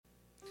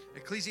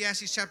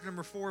Ecclesiastes chapter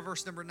number 4,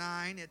 verse number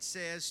 9, it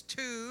says,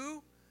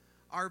 "Two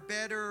are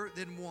better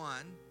than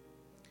one,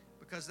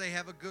 because they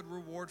have a good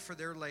reward for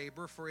their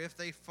labor. For if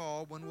they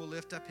fall, one will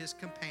lift up his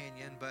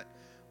companion. But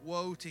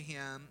woe to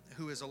him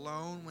who is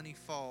alone when he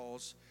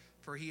falls,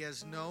 for he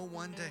has no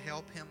one to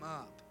help him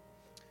up.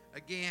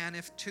 Again,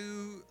 if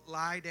two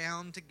lie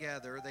down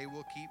together, they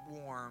will keep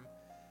warm.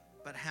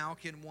 But how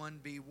can one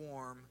be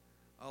warm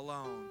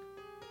alone?"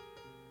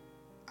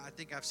 I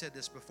think I've said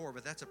this before,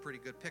 but that's a pretty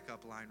good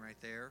pickup line right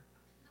there.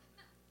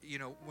 You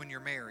know, when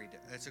you're married,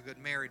 that's a good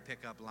married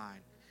pickup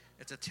line.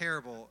 It's a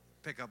terrible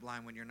pickup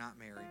line when you're not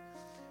married.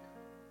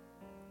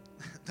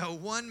 "Though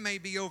one may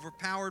be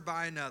overpowered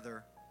by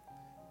another,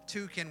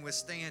 two can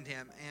withstand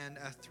him, and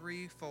a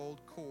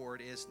threefold cord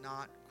is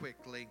not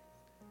quickly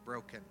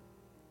broken."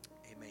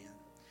 Amen.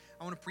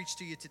 I want to preach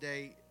to you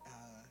today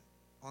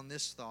on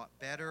this thought: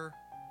 better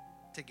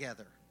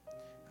together.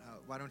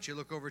 Why don't you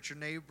look over at your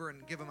neighbor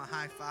and give them a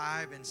high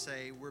five and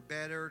say, "We're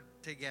better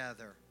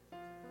together."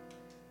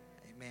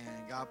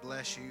 Amen. God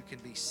bless you. You can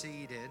be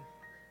seated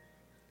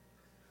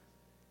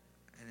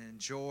and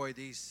enjoy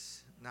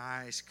these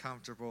nice,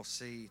 comfortable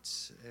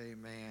seats.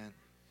 Amen.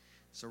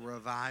 It's a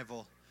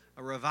revival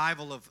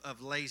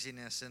of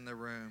laziness in the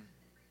room.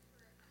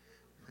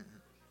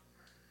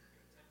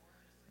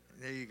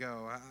 There you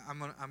go. I'm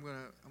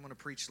gonna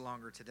preach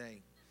longer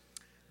today.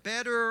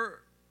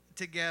 Better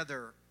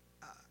together.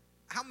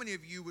 How many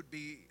of you would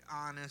be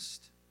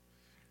honest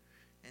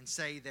and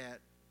say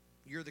that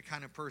you're the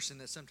kind of person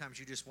that sometimes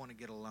you just want to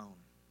get alone?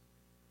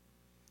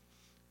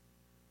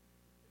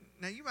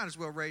 Now, you might as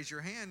well raise your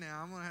hand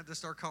now. I'm going to have to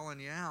start calling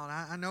you out.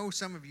 I know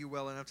some of you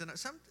well enough to know.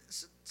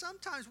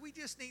 Sometimes we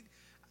just need...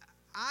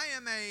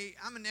 I'm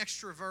an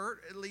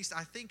extrovert, at least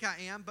I think I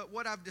am, but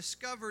what I've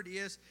discovered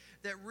is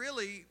that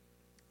really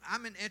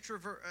I'm an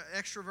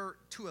extrovert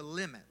to a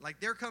limit.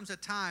 Like, there comes a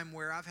time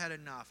where I've had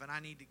enough and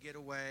I need to get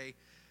away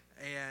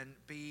and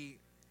be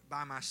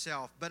by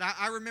myself. But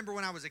I remember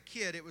when I was a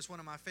kid, it was one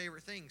of my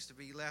favorite things to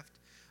be left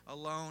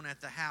alone at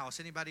the house.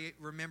 Anybody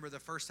remember the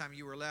first time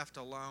you were left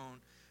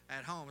alone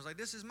at home? It's like,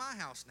 this is my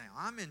house now.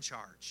 I'm in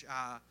charge.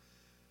 I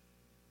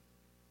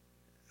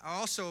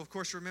also, of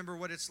course, remember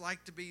what it's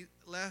like to be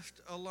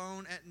left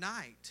alone at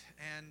night.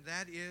 And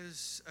that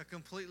is a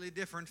completely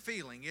different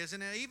feeling,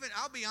 isn't it?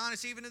 I'll be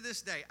honest, even to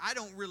this day, I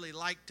don't really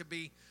like to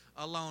be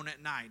alone at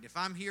night. If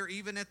I'm here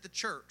even at the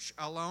church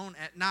alone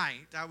at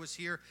night, I was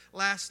here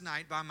last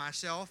night by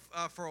myself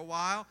for a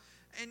while,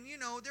 and you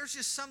know, there's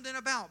just something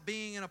about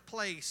being in a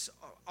place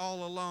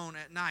all alone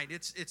at night.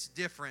 It's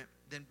different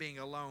than being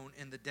alone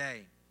in the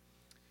day.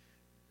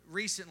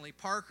 Recently,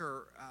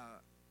 Parker,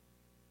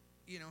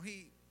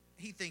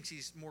 he thinks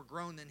he's more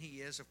grown than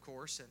he is, of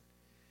course,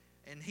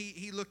 and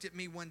he looked at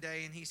me one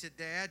day and he said,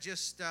 "Dad,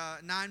 just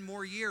 9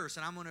 more years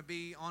and I'm going to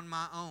be on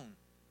my own."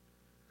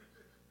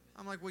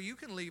 I'm like, "Well, you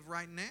can leave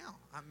right now.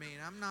 I mean,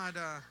 I'm not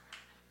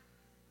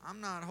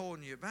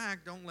holding you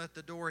back. Don't let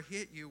the door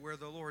hit you where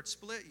the Lord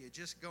split you.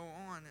 Just go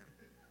on."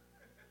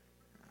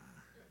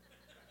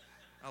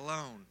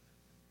 Alone.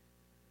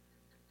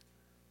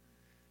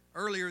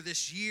 Earlier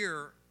this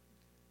year,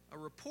 a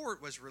report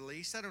was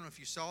released. I don't know if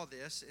you saw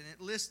this, and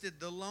it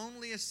listed the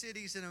loneliest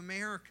cities in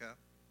America.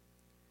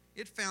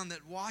 It found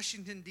that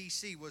Washington,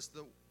 D.C. was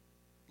the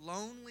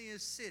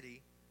loneliest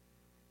city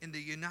in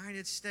the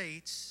United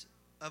States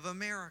of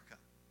America,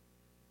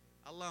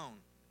 alone.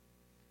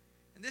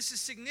 And this is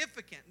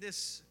significant.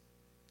 This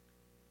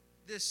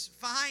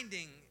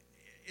finding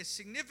is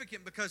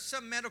significant because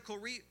some medical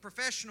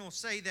professionals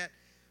say that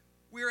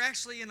we're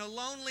actually in a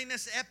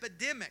loneliness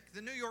epidemic.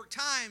 The New York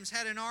Times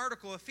had an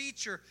article, a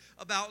feature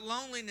about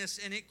loneliness,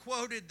 and it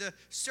quoted the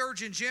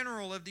Surgeon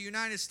General of the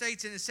United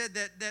States, and it said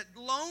that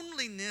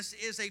loneliness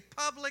is a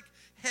public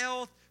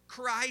health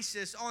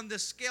crisis on the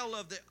scale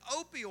of the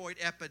opioid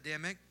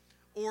epidemic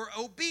or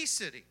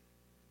obesity.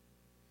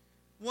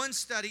 One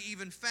study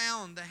even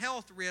found the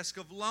health risk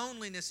of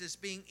loneliness as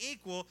being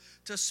equal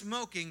to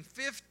smoking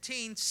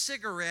 15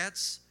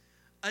 cigarettes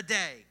a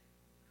day.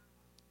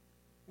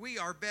 We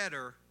are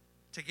better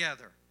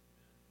together.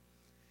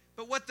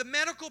 But what the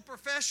medical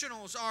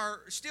professionals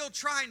are still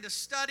trying to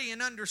study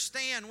and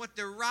understand, what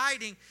they're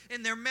writing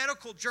in their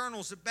medical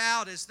journals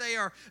about, is they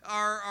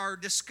are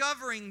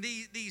discovering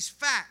these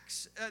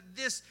facts.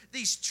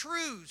 These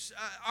truths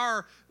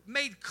are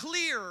made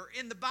clear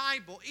in the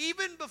Bible,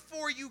 even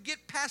before you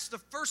get past the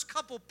first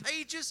couple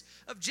pages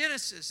of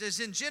Genesis. As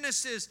in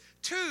Genesis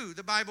 2,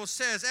 the Bible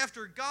says,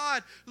 after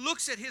God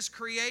looks at His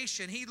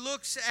creation, He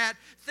looks at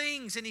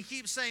things and He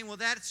keeps saying, well,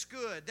 that's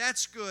good,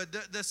 that's good.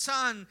 The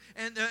sun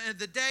and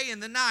the day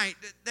and the night,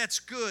 that's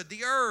good.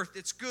 The earth,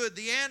 it's good.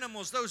 The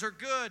animals, those are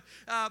good.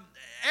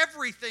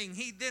 Everything,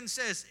 He then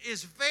says,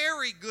 is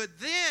very good.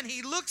 Then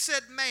He looks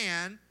at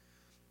man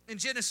in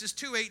Genesis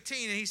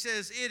 2:18, and He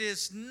says, it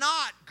is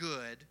not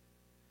good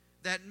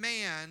that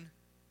man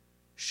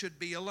should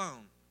be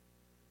alone.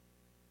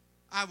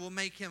 I will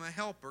make him a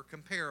helper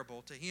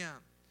comparable to him.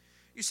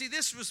 You see,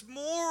 this was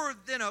more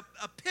than a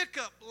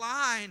pickup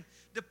line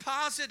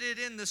deposited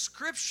in the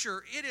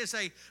Scripture. It is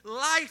a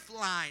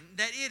lifeline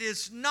that it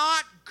is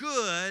not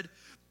good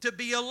to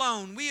be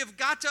alone. We have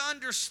got to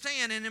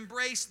understand and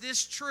embrace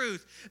this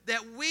truth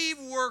that we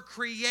were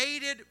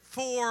created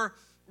for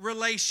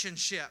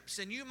relationships.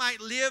 And you might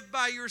live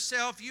by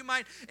yourself. You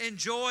might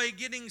enjoy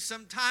getting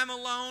some time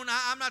alone.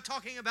 I'm not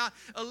talking about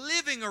a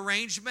living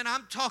arrangement.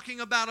 I'm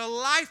talking about a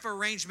life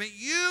arrangement.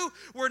 You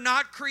were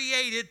not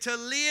created to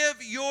live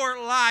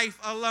your life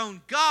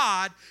alone.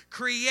 God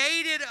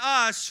created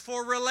us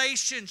for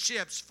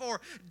relationships,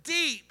 for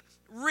deep,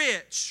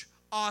 rich,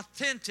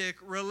 authentic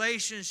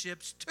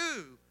relationships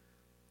too.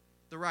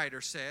 The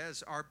writer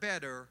says, are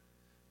better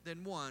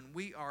than one.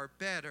 We are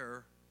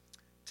better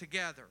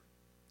together.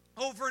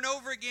 Over and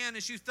over again,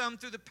 as you thumb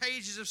through the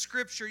pages of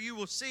Scripture, you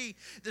will see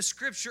the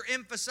Scripture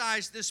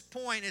emphasize this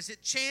point as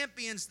it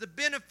champions the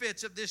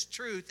benefits of this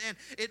truth, and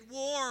it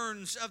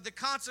warns of the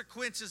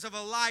consequences of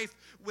a life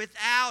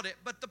without it.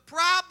 But the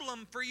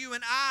problem for you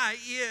and I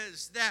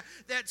is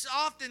that's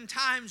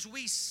oftentimes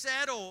we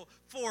settle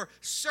for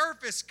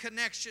surface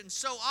connection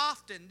so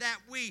often that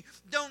we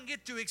don't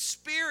get to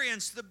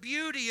experience the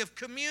beauty of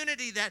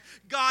community that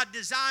God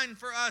designed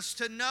for us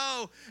to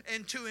know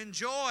and to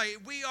enjoy.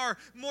 We are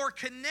more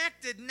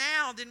connected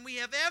now than we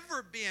have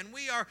ever been.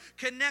 We are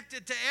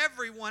connected to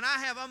everyone.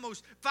 I have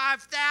almost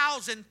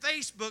 5,000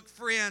 Facebook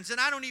friends, and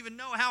I don't even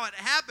know how it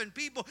happened.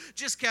 People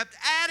just kept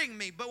adding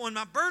me. But when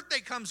my birthday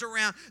comes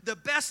around, the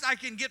best I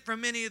can get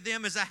from any of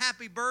them is a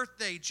happy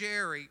birthday,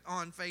 Jerry,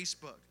 on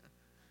Facebook.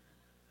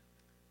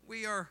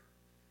 We are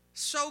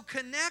so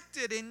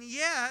connected, and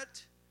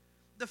yet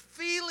the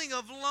feeling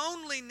of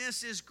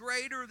loneliness is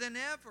greater than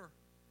ever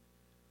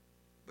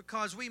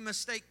because we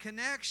mistake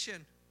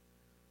connection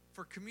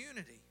for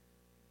community.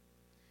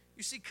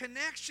 You see,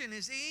 connection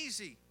is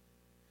easy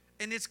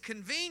and it's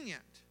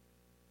convenient,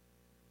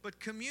 but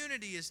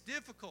community is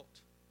difficult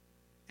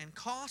and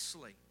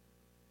costly.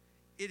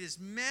 It is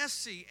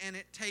messy and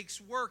it takes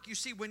work. You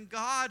see, when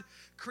God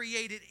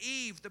created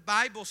Eve, the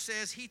Bible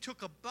says He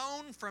took a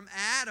bone from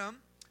Adam,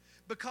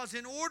 because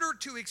in order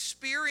to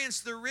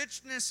experience the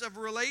richness of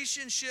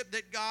relationship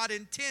that God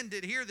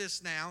intended, hear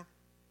this now,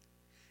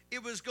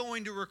 it was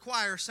going to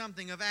require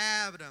something of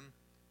Adam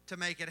to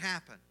make it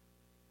happen.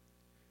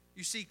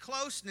 You see,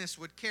 closeness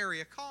would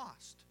carry a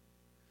cost.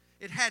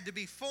 It had to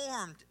be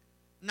formed,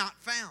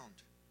 not found.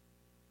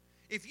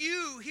 If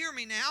you, hear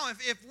me now,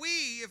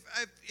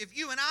 if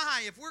you and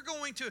I, if we're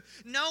going to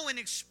know and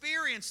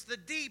experience the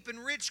deep and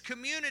rich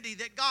community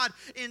that God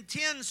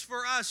intends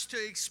for us to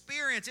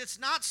experience, it's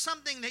not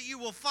something that you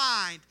will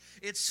find.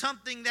 It's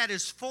something that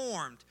is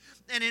formed.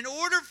 And in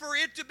order for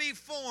it to be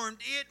formed,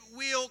 it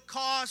will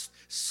cost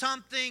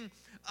something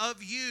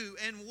of you.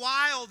 And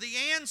while the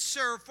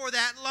answer for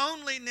that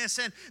loneliness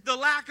and the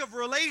lack of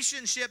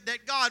relationship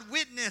that God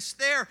witnessed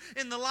there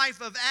in the life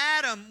of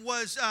Adam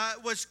was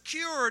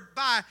cured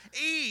by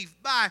Eve,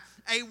 by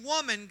a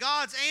woman,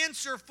 God's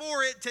answer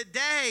for it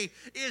today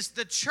is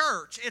the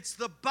church. It's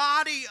the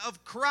body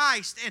of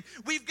Christ. And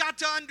we've got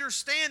to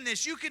understand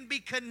this. You can be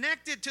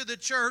connected to the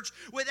church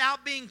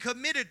without being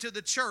committed to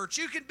the church.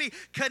 You can be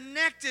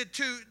connected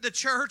to the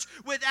church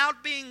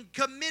without being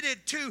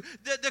committed to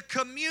the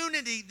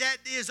community that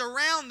is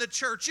around the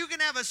church. You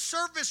can have a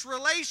surface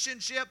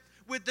relationship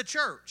with the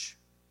church.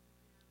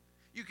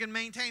 You can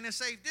maintain a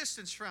safe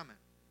distance from it.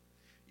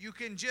 You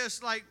can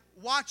just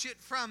watch it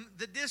from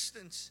the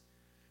distance,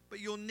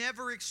 but you'll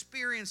never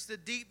experience the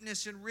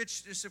deepness and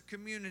richness of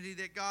community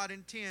that God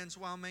intends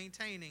while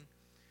maintaining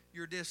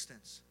your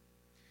distance.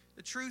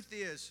 The truth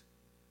is,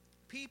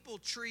 people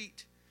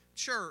treat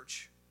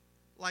church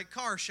like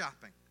car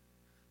shopping,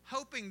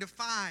 hoping to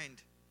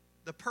find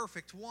the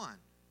perfect one.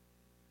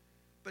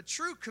 But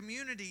true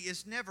community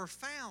is never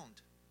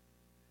found.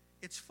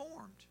 It's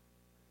formed.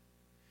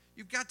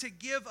 You've got to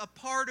give a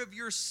part of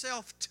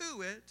yourself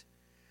to it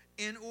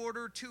in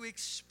order to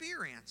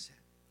experience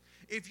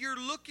it. If you're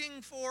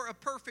looking for a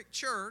perfect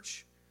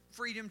church,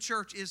 Freedom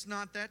Church is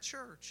not that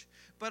church.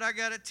 But I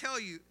got to tell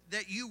you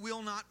that you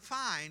will not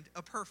find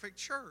a perfect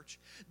church.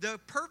 The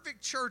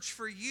perfect church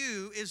for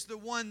you is the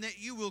one that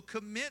you will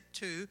commit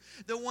to,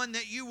 the one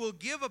that you will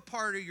give a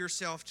part of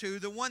yourself to,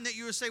 the one that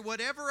you will say,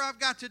 whatever I've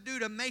got to do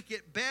to make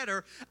it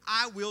better,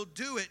 I will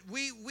do it.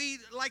 We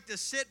like to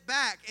sit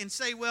back and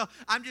say, well,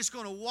 I'm just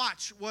going to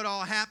watch what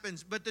all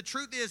happens. But the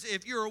truth is,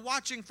 if you're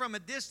watching from a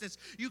distance,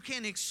 you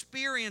can't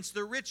experience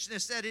the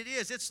richness that it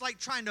is. It's like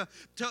trying to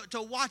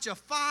watch a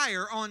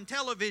fire on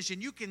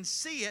television. You can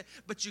see it,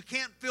 but you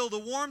can't feel the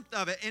warmth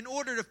of it. In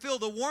order to feel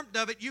the warmth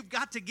of it, you've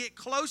got to get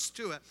close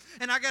to it.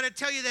 And I got to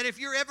tell you that if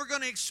you're ever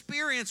going to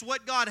experience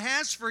what God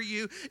has for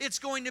you, it's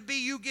going to be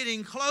you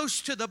getting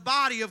close to the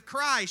body of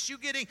Christ. You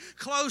getting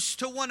close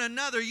to one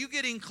another. You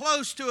getting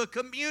close to a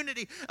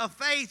community of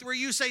faith where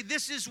you say,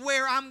 this is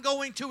where I'm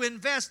going to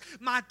invest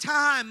my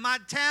time, my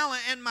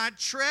talent, and my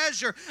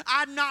treasure.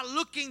 I'm not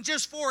looking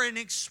just for an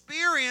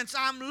experience.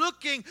 I'm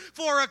looking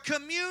for a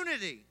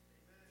community.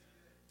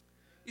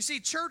 You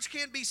see, church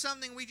can't be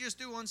something we just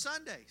do on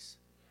Sundays.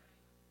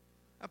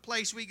 a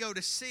place we go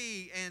to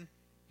see and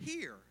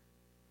hear.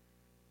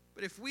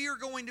 But if we are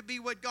going to be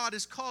what God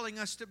is calling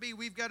us to be,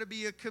 we've got to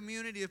be a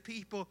community of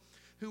people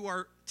who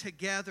are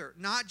together,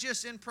 not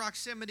just in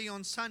proximity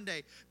on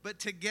Sunday, but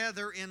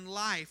together in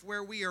life,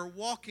 where we are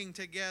walking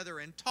together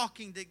and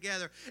talking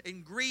together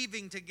and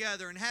grieving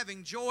together and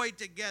having joy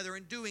together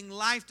and doing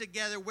life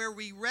together, where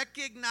we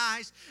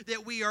recognize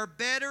that we are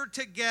better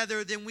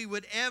together than we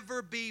would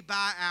ever be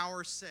by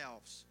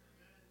ourselves.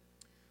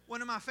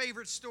 One of my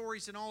favorite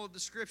stories in all of the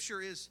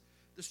Scripture is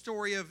the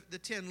story of the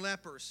 10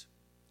 lepers.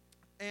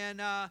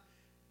 And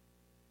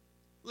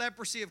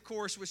leprosy, of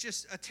course, was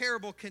just a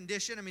terrible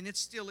condition. I mean, it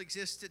still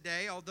exists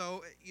today,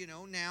 although,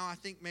 now I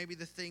think maybe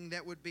the thing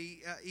that would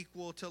be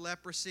equal to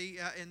leprosy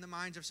in the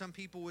minds of some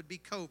people would be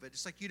COVID.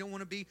 It's like you don't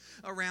want to be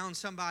around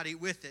somebody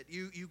with it.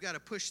 You got to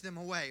push them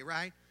away,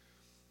 right?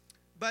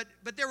 But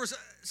there was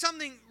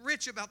something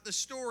rich about the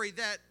story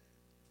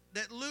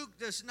that Luke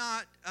does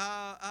not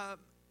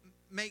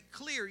make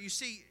clear. You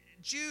see,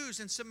 Jews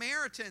and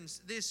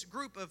Samaritans, this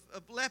group of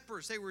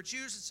lepers, they were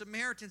Jews and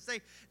Samaritans.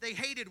 They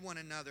hated one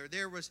another.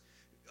 There was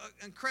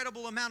an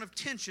incredible amount of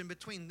tension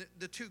between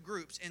the two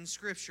groups in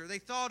Scripture. They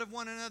thought of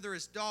one another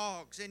as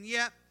dogs. And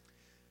yet,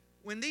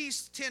 when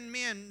these 10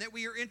 men that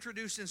we are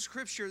introduced in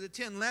Scripture, the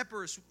 10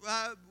 lepers,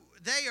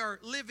 they are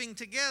living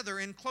together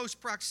in close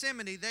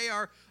proximity. They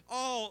are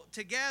all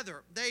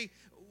together. They,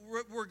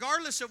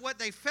 regardless of what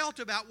they felt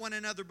about one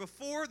another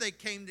before they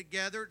came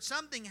together,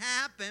 something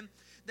happened.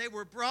 They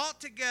were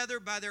brought together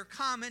by their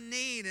common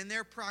need, and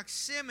their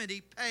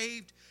proximity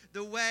paved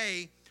the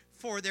way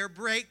for their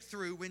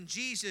breakthrough. When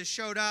Jesus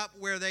showed up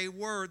where they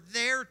were,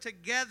 their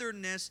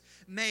togetherness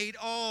made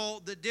all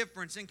the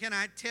difference. And can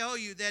I tell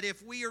you that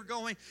if we are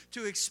going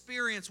to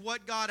experience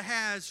what God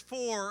has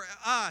for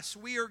us,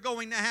 we are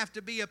going to have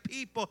to be a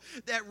people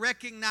that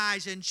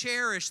recognize and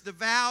cherish the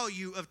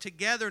value of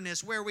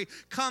togetherness, where we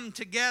come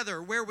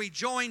together, where we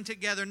join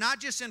together, not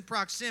just in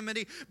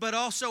proximity, but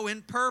also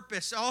in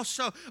purpose,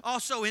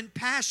 also in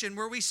passion,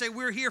 where we say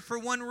we're here for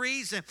one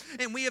reason,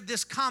 and we have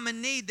this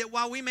common need that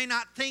while we may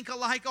not think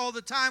alike all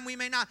the time, we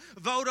may not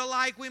vote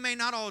alike, we may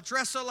not all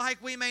dress alike,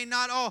 we may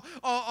not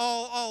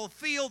all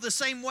feel the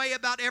same way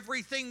about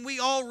everything, we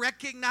all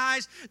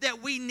recognize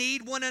that we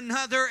need one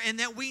another and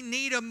that we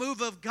need a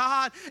move of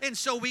God. And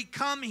so we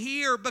come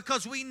here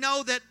because we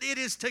know that it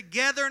is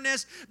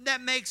togetherness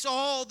that makes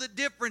all the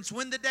difference.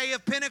 When the day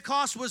of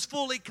Pentecost was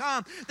fully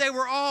come, they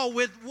were all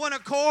with one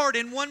accord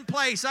in one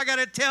place. I got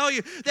to tell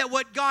you that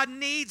what God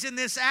needs in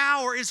this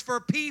hour is for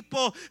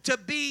people to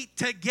be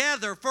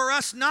together, for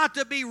us not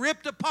to be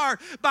ripped apart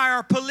by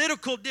our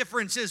political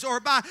differences or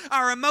by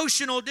our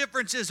emotional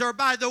differences or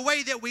by the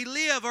way that we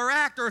live or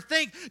act or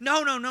think.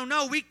 No.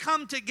 We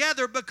come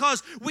together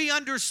because we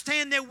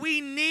understand that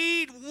we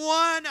need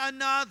one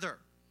another.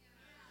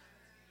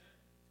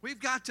 We've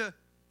got to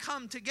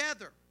come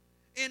together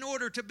in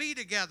order to be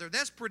together.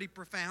 That's pretty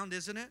profound,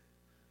 isn't it?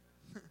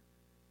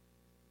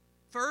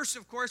 First,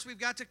 of course, we've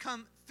got to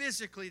come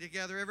physically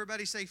together.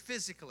 Everybody say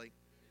physically.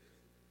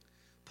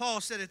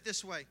 Paul said it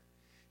this way.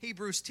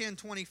 Hebrews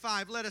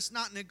 10:25, let us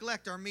not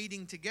neglect our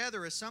meeting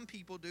together as some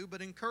people do, but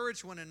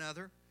encourage one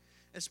another,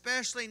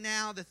 especially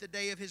now that the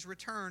day of his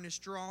return is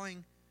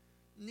drawing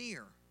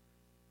near.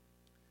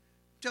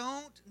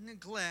 Don't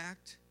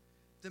neglect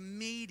the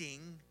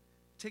meeting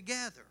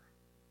together,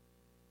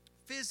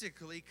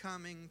 physically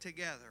coming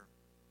together.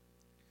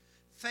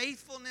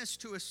 Faithfulness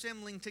to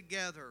assembling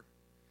together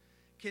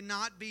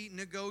cannot be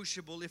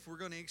negotiable if we're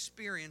going to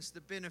experience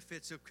the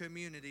benefits of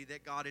community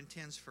that God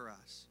intends for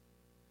us.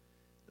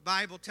 The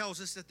Bible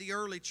tells us that the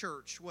early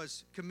church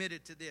was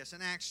committed to this.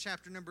 In Acts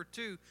chapter number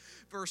 2,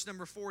 verse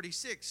number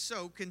 46,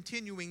 so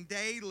continuing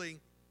daily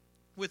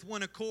with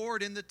one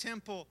accord in the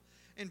temple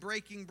and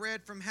breaking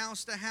bread from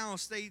house to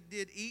house, they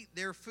did eat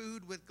their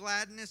food with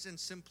gladness and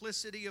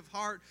simplicity of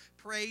heart,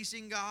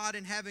 praising God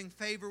and having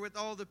favor with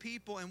all the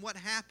people. And what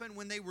happened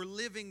when they were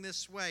living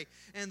this way?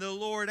 And the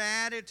Lord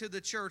added to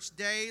the church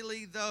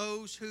daily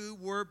those who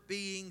were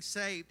being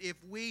saved. If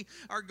we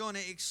are going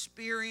to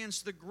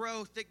experience the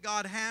growth that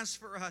God has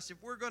for us,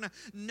 if we're going to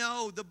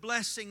know the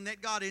blessing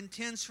that God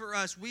intends for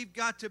us, we've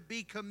got to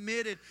be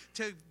committed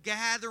to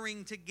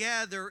gathering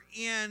together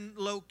in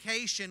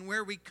location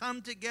where we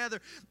come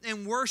together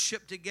and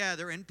worship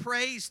together and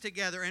praise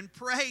together and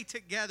pray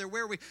together,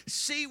 where we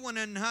see one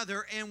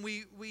another and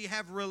we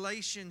have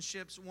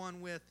relationships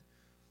one with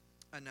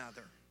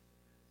another.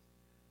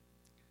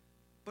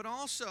 But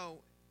also,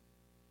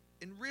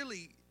 and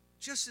really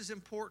just as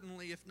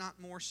importantly, if not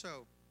more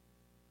so,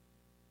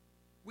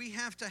 we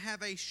have to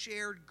have a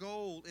shared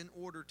goal in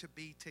order to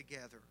be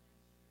together.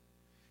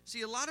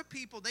 See, a lot of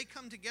people, they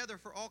come together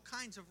for all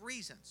kinds of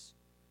reasons.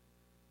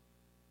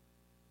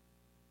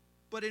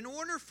 But in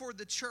order for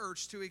the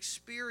church to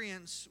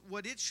experience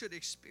what it should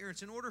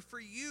experience, in order for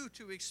you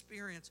to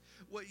experience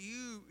what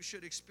you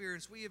should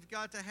experience, we have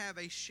got to have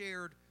a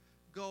shared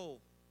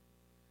goal.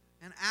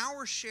 And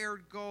our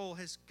shared goal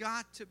has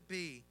got to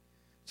be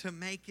to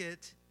make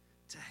it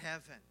to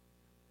heaven.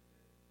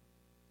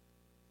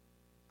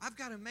 I've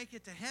got to make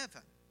it to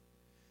heaven.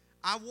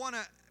 I want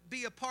to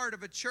be a part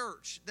of a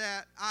church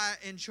that I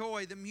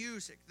enjoy the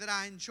music, that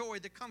I enjoy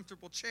the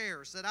comfortable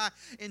chairs, that I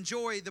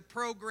enjoy the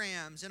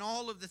programs and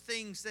all of the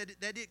things that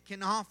it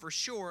can offer.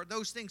 Sure,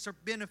 those things are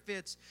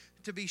benefits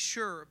to be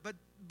sure.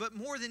 But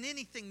more than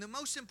anything, the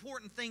most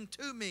important thing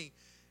to me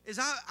is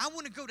I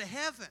want to go to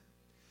heaven.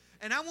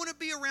 And I want to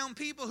be around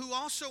people who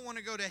also want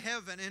to go to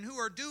heaven and who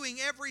are doing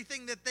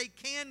everything that they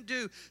can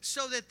do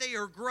so that they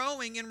are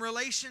growing in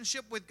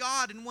relationship with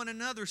God and one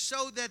another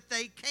so that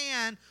they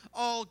can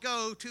all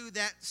go to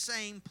that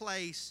same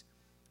place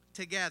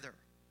together.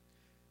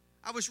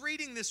 I was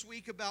reading this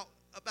week about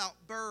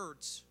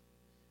birds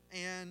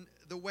and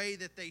the way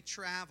that they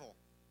travel.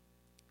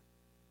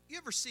 You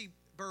ever see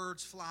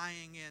birds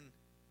flying in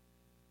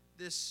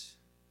this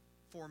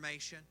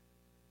formation?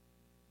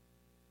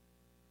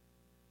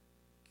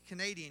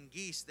 Canadian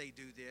geese, they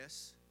do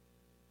this.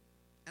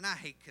 And I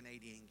hate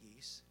Canadian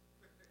geese.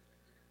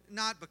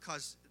 Not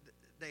because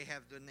they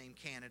have the name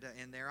Canada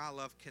in there. I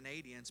love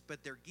Canadians,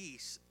 but they're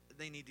geese.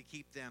 They need to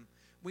keep them.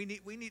 We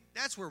need.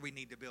 That's where we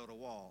need to build a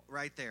wall,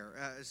 right there,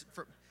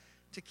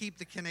 to keep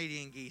the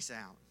Canadian geese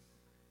out.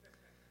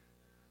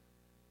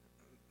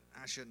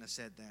 I shouldn't have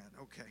said that.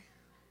 Okay.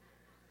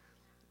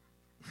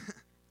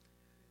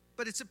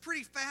 But it's a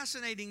pretty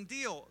fascinating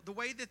deal, the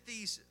way that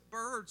these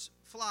birds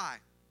fly.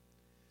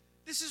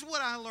 This is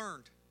what I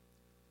learned.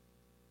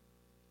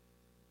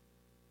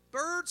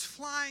 Birds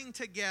flying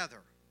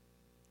together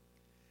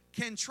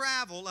can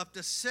travel up to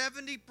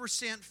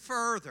 70%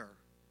 further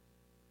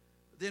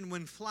than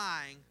when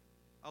flying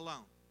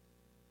alone.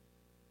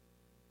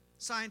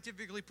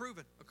 Scientifically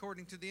proven,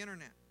 according to the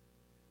internet.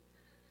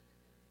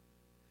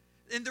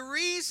 And the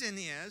reason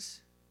is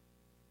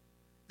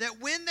that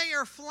when they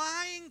are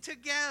flying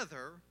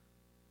together,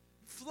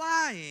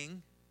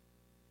 flying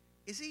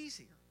is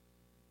easier.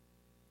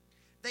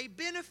 They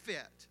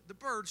benefit, the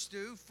birds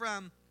do,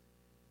 from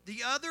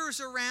the others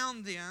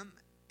around them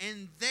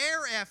and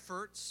their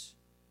efforts,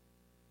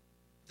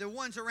 the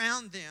ones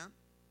around them,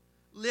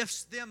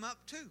 lifts them up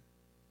too.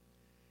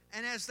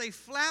 And as they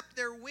flap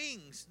their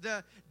wings,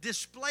 the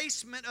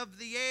displacement of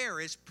the air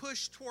is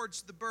pushed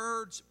towards the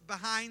birds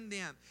behind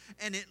them,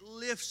 and it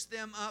lifts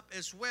them up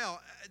as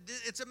well.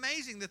 It's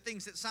amazing the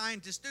things that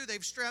scientists do.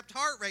 They've strapped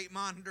heart rate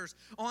monitors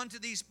onto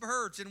these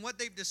birds, and what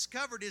they've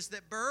discovered is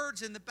that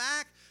birds in the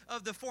back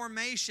of the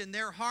formation,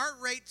 their heart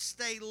rates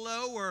stay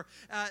lower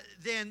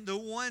than the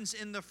ones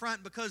in the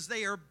front because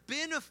they are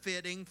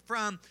benefiting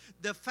from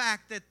the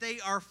fact that they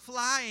are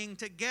flying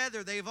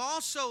together. They've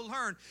also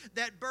learned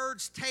that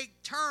birds take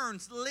turns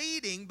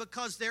leading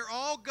because they're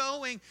all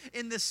going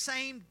in the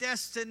same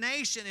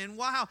destination. And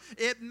while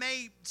it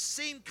may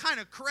seem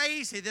kind of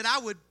crazy that I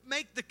would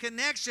make the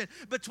connection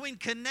between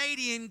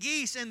Canadian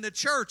geese and the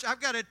church, I've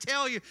got to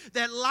tell you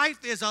that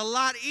life is a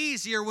lot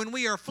easier when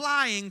we are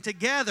flying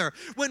together,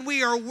 when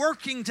we are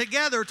working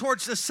together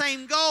towards the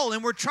same goal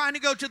and we're trying to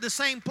go to the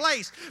same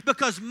place,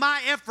 because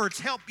my efforts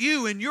help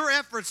you and your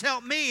efforts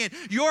help me and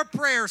your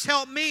prayers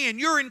help me and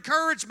your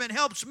encouragement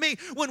helps me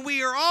when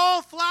we are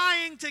all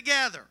flying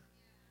together.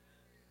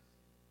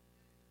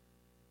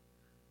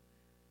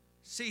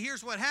 See,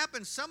 here's what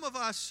happens. Some of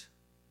us,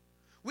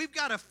 we've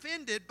got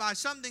offended by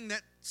something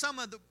that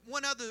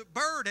one other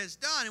bird has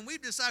done, and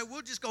we've decided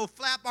we'll just go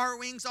flap our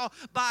wings all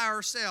by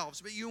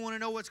ourselves. But you want to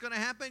know what's going to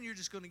happen? You're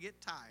just going to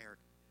get tired.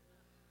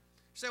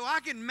 So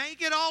I can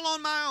make it all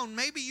on my own.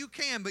 Maybe you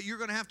can, but you're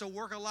going to have to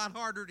work a lot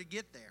harder to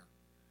get there.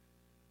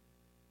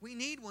 We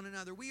need one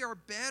another. We are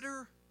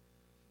better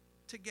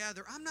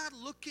together. I'm not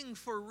looking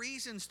for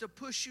reasons to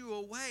push you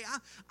away.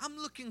 I'm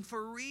looking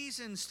for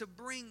reasons to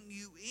bring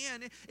you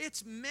in.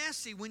 It's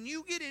messy. When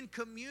you get in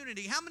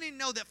community, how many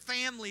know that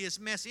family is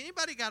messy?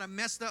 Anybody got a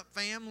messed up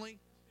family?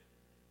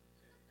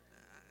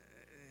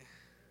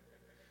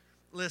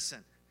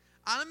 Listen,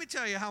 let me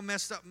tell you how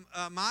messed up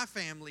my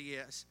family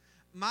is.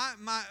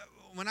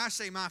 When I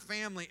say my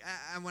family,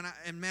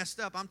 and messed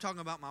up, I'm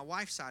talking about my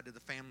wife's side of the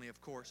family, of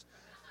course.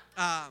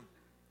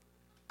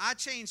 I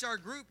changed our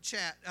group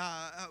chat.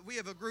 We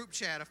have a group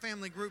chat, a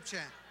family group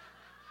chat.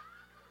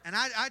 And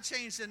I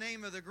changed the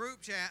name of the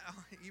group chat.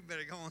 Oh, you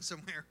better go on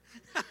somewhere.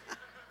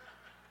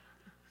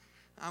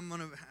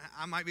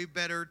 I might be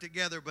better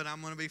together, but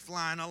I'm going to be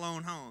flying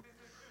alone home.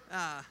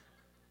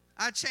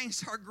 I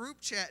changed our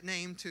group chat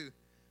name to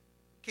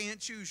Can't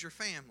Choose Your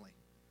Family.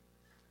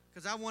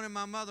 Because I wanted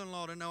my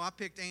mother-in-law to know I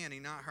picked Annie,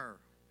 not her.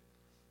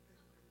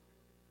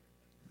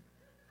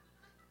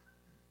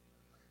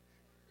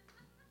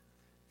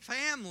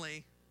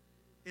 Family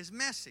is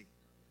messy.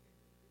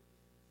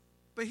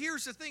 But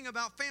here's the thing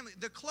about family.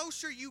 The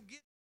closer you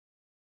get,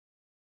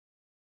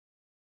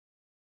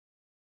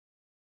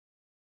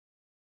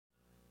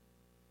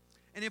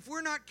 and if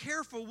we're not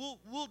careful,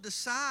 we'll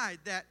decide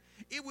that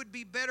it would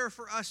be better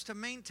for us to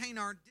maintain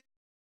our distance,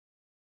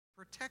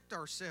 protect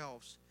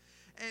ourselves.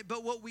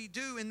 But what we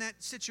do in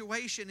that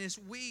situation is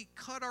we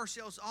cut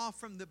ourselves off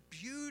from the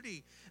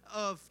beauty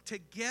of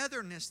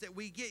togetherness that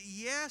we get.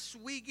 Yes,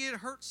 we get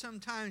hurt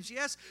sometimes.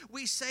 Yes,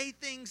 we say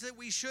things that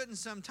we shouldn't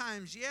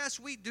sometimes. Yes,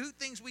 we do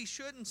things we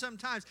shouldn't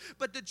sometimes.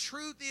 But the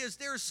truth is,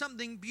 there's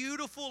something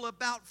beautiful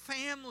about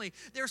family.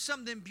 There's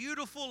something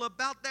beautiful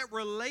about that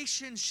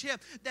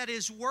relationship that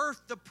is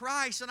worth the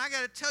price. And I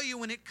got to tell you,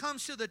 when it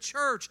comes to the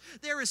church,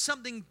 there is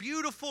something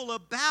beautiful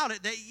about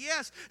it. That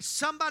yes,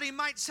 somebody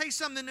might say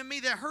something to me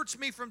that hurts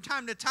me from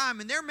time to time.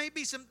 And there may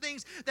be some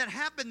things that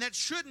happen that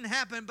shouldn't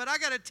happen. But I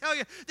got to tell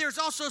you, there's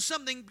also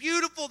something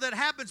beautiful that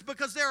happens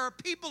because there are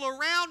people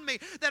around me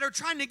that are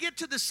trying to get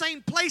to the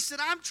same place that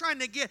I'm trying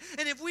to get.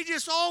 And if we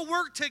just all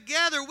work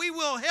together, we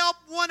will help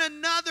one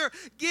another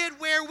get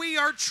where we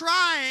are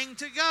trying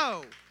to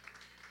go.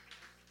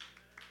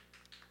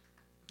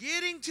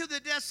 Getting to the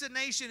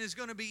destination is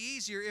going to be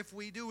easier if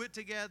we do it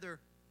together.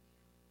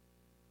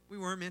 We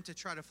weren't meant to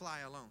try to fly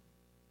alone.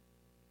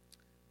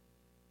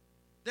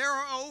 There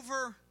are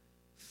over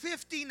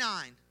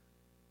 59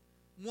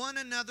 one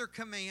another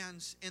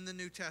commands in the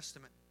New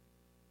Testament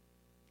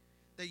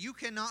that you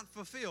cannot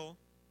fulfill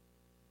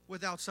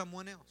without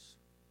someone else.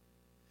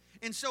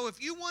 And so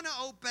if you want to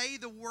obey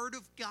the Word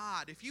of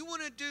God, if you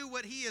want to do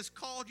what He has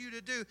called you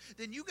to do,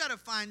 then you got to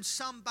find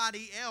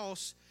somebody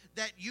else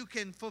that you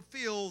can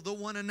fulfill the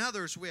one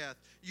another's with.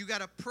 You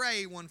got to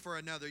pray one for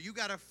another. You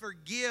got to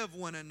forgive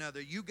one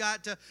another. You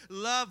got to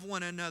love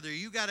one another.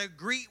 You got to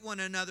greet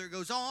one another. It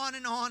goes on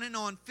and on and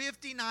on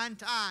 59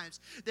 times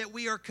that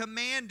we are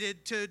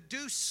commanded to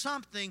do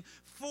something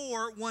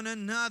for one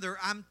another.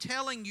 I'm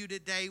telling you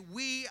today,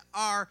 we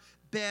are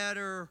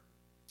better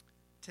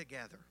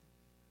together.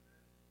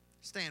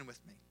 Stand with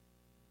me.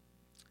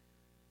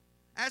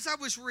 As I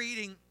was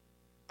reading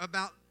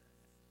about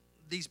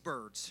these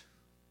birds,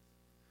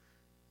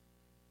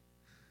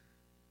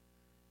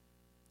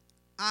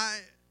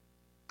 I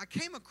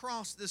came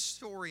across this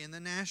story in the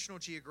National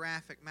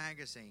Geographic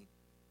magazine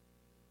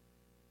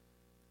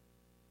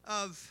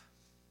of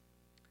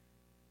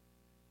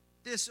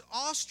this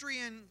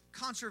Austrian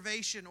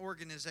conservation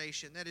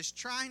organization that is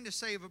trying to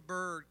save a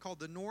bird called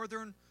the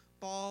northern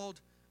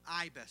bald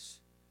ibis.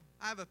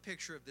 I have a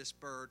picture of this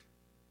bird,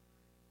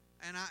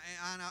 and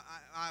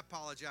I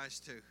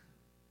apologize too.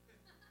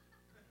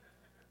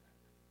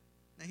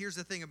 Now here's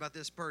the thing about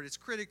this bird. It's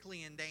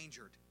critically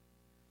endangered.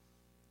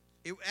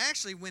 It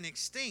actually went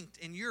extinct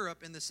in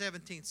Europe in the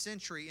 17th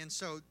century, and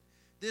so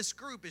this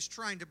group is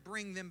trying to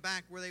bring them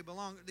back where they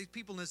belong. These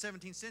people in the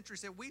 17th century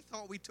said, we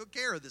thought we took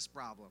care of this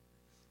problem.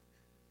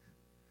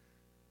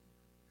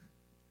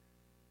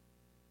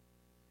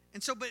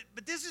 And so, but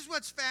this is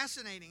what's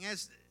fascinating.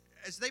 As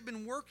they've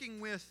been working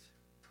with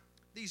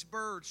these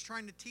birds,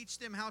 trying to teach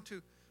them how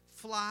to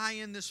fly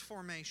in this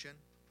formation,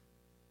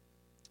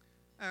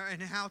 and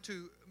how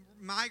to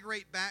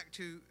migrate back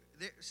to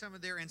some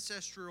of their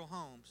ancestral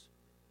homes,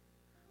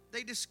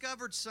 they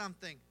discovered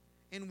something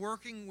in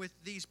working with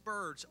these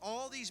birds.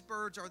 All these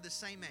birds are the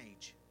same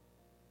age.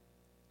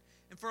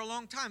 And for a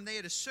long time, they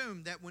had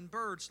assumed that when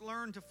birds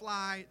learned to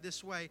fly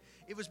this way,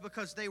 it was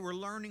because they were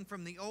learning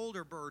from the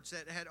older birds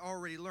that had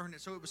already learned it.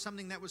 So it was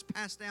something that was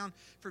passed down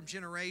from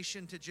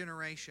generation to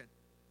generation.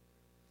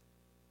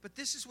 But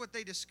this is what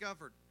they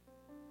discovered.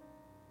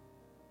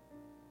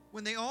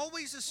 When they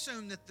always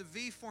assumed that the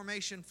V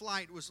formation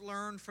flight was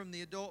learned from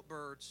the adult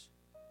birds,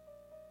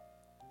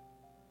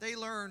 they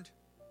learned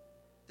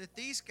that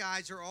these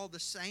guys are all the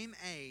same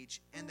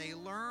age, and they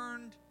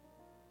learned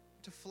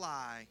to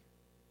fly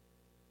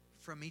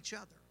from each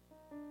other.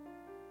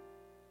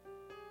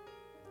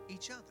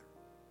 Each other.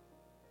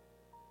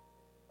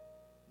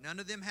 None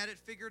of them had it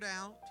figured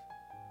out.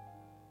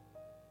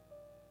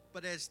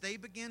 But as they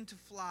begin to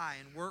fly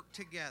and work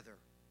together,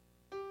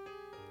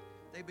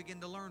 they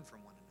begin to learn from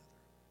one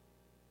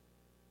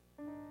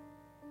another.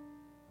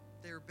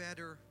 They're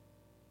better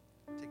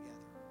together.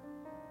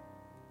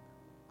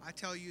 I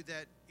tell you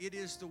that it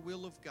is the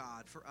will of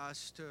God for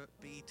us to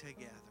be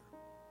together.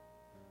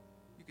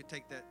 You could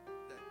take that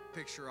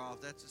picture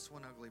off. That's just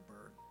one ugly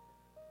bird.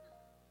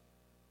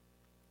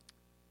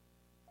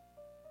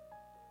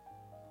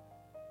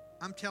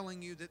 I'm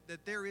telling you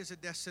that there is a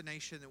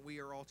destination that we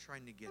are all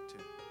trying to get to.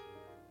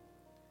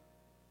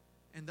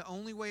 And the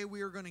only way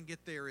we are going to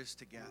get there is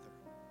together.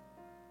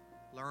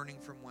 Learning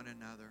from one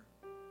another.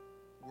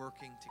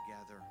 Working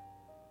together.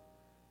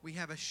 We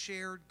have a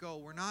shared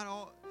goal. We're not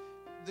all...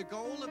 The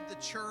goal of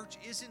the church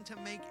isn't to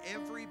make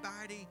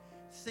everybody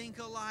think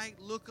alike,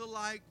 look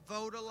alike,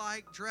 vote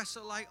alike, dress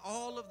alike,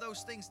 all of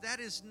those things. That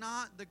is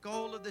not the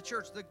goal of the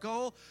church. The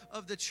goal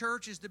of the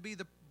church is to be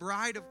the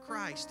bride of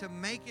Christ, to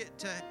make it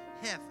to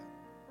heaven.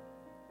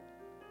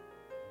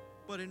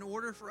 But in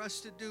order for us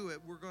to do it,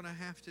 we're going to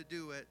have to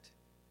do it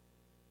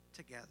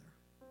together.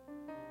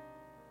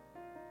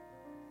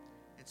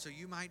 And so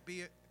you might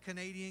be a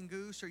Canadian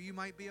goose, or you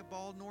might be a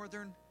bald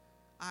northern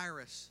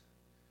iris.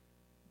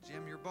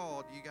 Jim, you're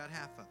bald. You got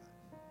half of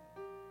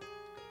it.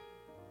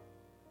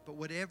 But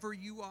whatever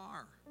you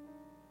are,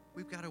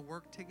 we've got to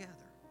work together.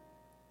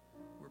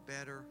 We're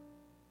better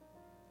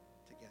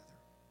together.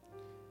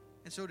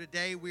 And so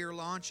today we are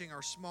launching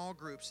our small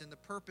groups, and the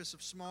purpose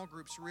of small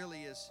groups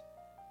really is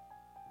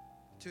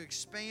to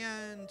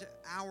expand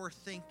our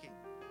thinking.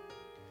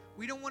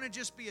 We don't want to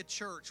just be a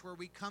church where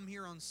we come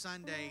here on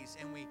Sundays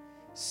and we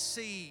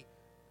see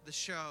the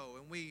show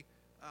and we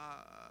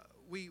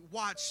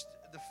watch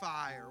the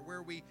fire,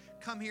 where we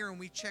come here and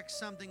we check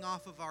something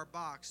off of our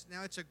box.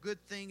 Now, it's a good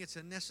thing, it's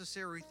a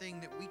necessary thing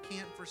that we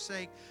can't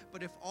forsake,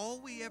 but if all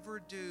we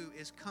ever do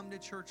is come to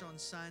church on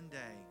Sunday,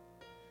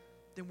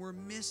 then we're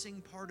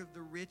missing part of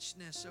the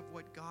richness of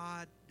what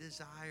God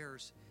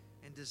desires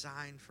and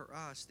designed for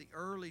us. The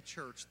early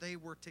church, they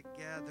were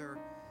together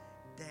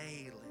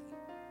daily,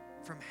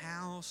 from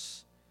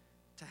house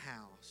to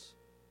house.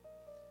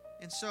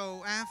 And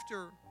so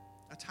after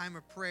a time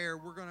of prayer,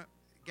 we're going to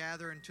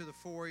gather into the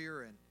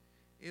foyer, and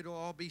it'll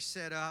all be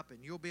set up, and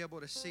you'll be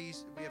able to see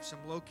we have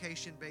some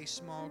location-based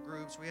small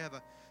groups. We have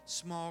a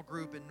small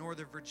group in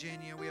Northern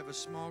Virginia. We have a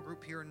small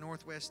group here in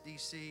Northwest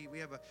D.C. We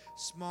have a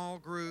small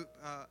group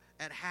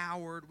at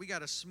Howard. We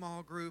got a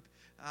small group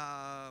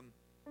at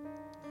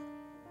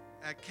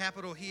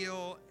Capitol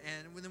Hill,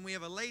 and then we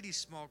have a ladies'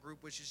 small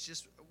group, which is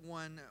just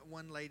one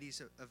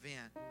ladies'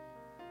 event.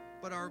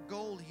 But our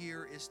goal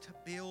here is to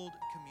build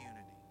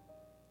community.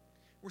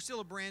 We're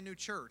still a brand new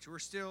church.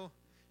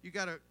 You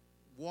got to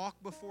walk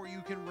before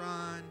you can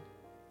run.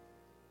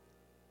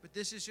 But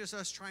this is just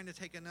us trying to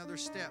take another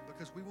step,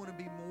 because we want to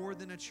be more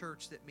than a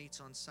church that meets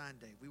on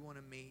Sunday. We want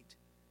to meet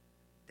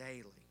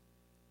daily.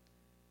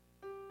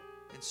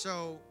 And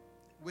so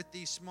with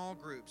these small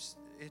groups,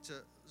 it's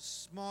a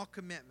small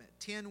commitment,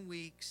 10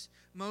 weeks.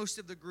 Most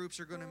of the groups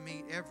are going to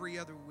meet every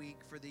other week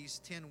for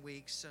these 10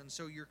 weeks. And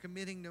so you're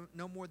committing to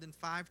no more than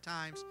 5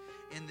 times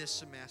in this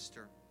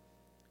semester.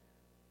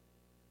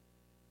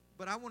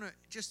 But I want to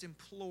just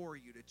implore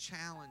you, to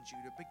challenge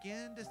you, to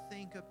begin to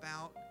think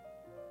about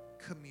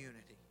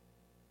community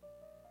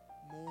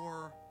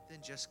more than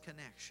just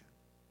connection,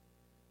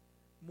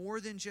 more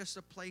than just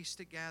a place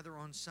to gather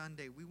on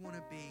Sunday. We want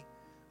to be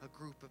a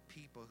group of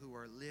people who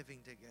are living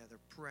together,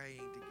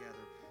 praying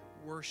together,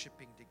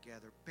 worshiping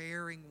together,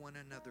 bearing one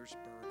another's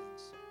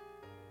burdens.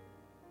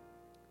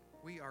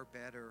 We are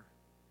better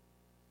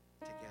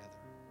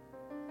together.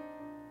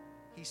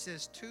 He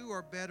says 2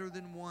 are better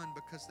than 1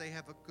 because they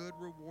have a good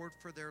reward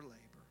for their labor.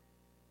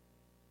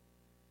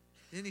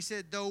 Then he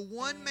said, though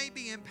one may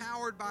be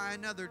empowered by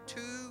another, 2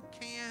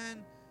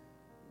 can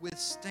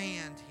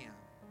withstand him.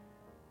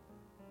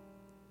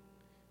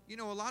 You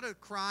know, a lot of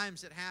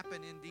crimes that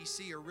happen in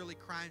D.C. are really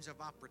crimes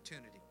of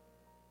opportunity.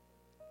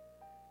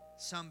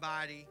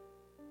 Somebody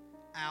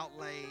out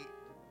late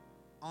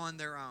on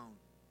their own,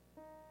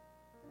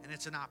 and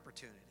it's an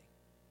opportunity.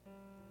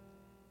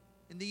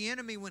 And the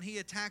enemy, when he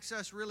attacks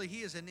us, really,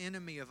 he is an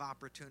enemy of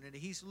opportunity.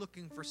 He's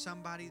looking for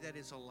somebody that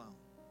is alone.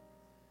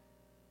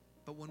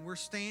 But when we're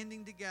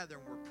standing together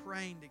and we're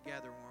praying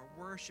together and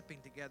we're worshiping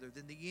together,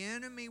 then the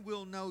enemy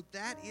will know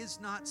that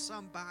is not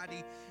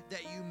somebody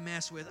that you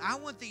mess with. I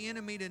want the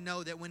enemy to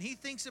know that when he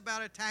thinks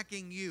about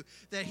attacking you,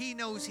 that he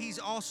knows he's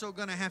also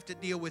going to have to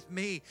deal with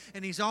me,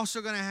 and he's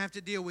also going to have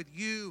to deal with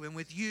you and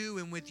with you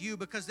and with you,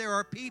 because there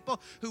are people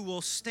who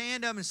will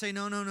stand up and say,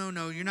 no,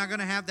 you're not going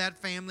to have that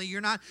family.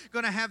 You're not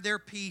going to have their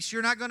peace.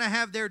 You're not going to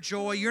have their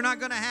joy. You're not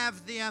going to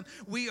have them.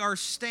 We are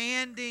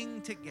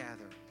standing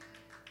together.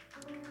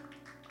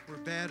 We're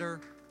better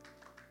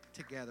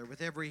together,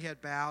 with every head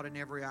bowed and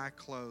every eye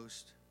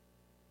closed.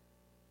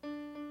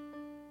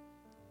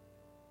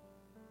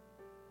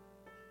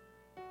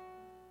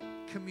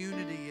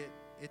 Community,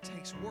 it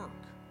takes work.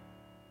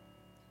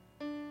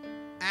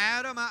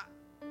 Adam,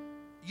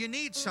 you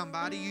need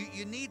somebody.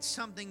 You need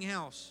something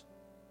else.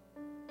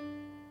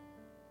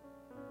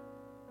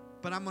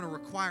 But I'm going to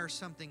require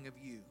something of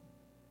you.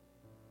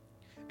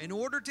 In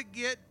order to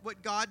get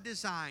what God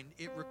designed,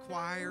 it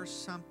requires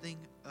something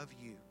of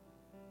you.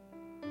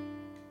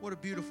 What a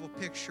beautiful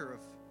picture of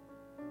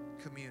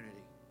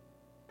community.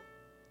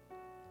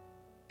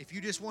 If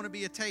you just want to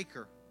be a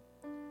taker,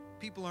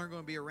 people aren't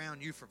going to be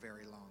around you for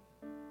very long.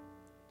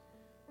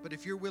 But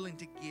if you're willing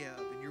to give,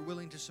 and you're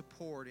willing to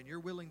support, and you're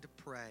willing to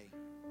pray,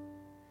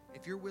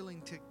 if you're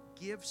willing to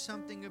give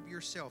something of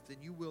yourself, then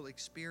you will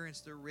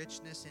experience the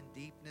richness and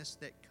deepness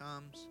that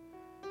comes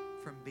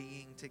from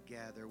being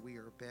together. We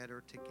are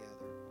better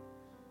together.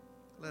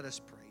 Let us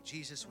pray.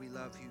 Jesus, we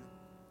love you.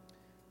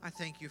 I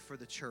thank you for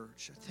the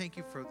church. I thank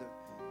you for the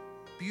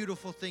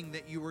beautiful thing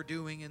that you are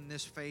doing in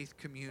this faith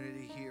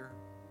community here.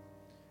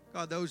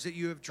 God, those that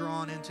you have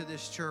drawn into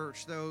this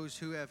church, those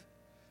who have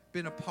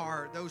been a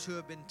part, those who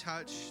have been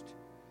touched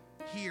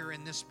here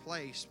in this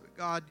place. But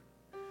God,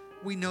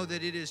 we know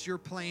that it is your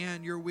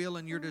plan, your will,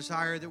 and your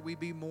desire that we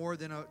be more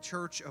than a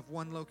church of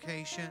one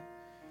location,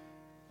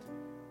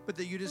 but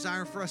that you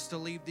desire for us to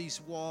leave these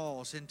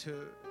walls and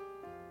to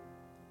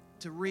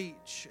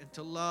reach and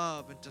to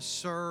love and to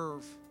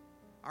serve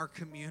our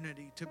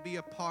community, to be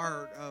a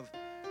part of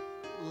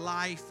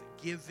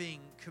life-giving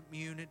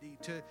community,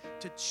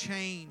 to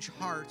change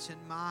hearts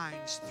and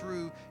minds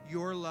through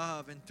your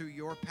love and through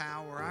your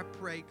power. I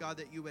pray, God,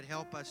 that you would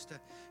help us to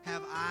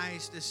have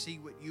eyes to see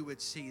what you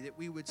would see, that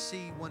we would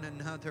see one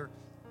another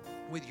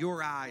with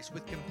your eyes,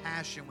 with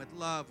compassion, with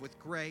love, with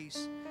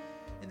grace,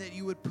 and that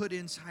you would put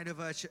inside of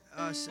us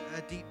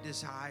a deep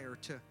desire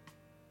to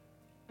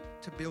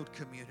build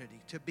community,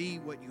 to be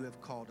what you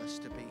have called us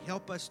to be.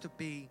 Help us to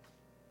be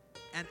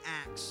an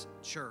Acts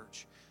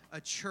church, a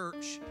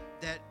church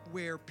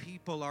where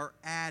people are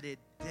added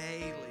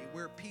daily,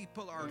 where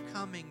people are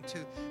coming to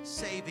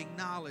saving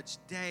knowledge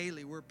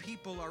daily, where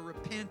people are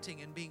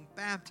repenting and being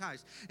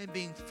baptized and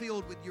being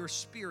filled with your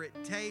Spirit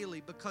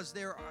daily, because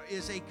there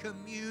is a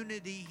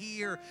community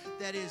here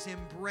that is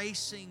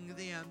embracing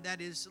them,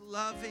 that is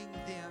loving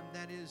them,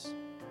 that is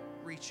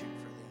reaching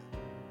for them.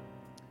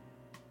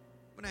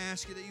 I'm going to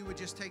ask you that you would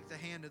just take the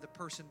hand of the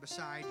person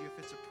beside you, if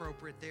it's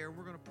appropriate there.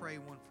 We're going to pray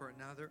one for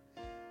another.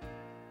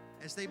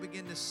 As they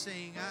begin to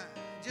sing,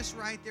 just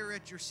right there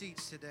at your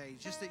seats today,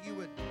 just that you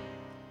would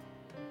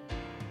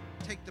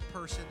take the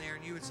person there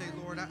and you would say,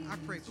 Lord, I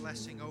pray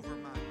blessing over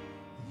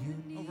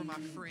my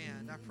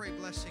friend. I pray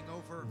blessing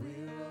over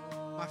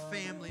my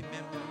family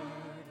member.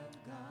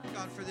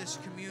 God, for this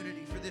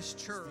community, for this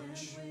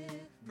church,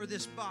 for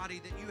this body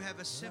that you have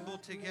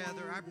assembled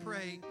together, I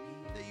pray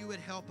that you would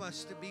help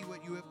us to be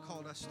what you have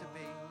called us to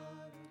be.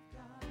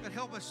 God,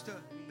 help us to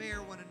bear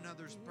one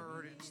another's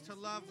burdens, to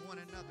love one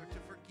another, to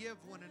forgive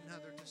one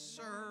another, to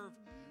serve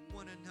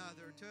one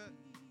another, to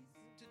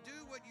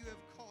do what you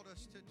have called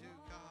us to do,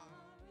 God.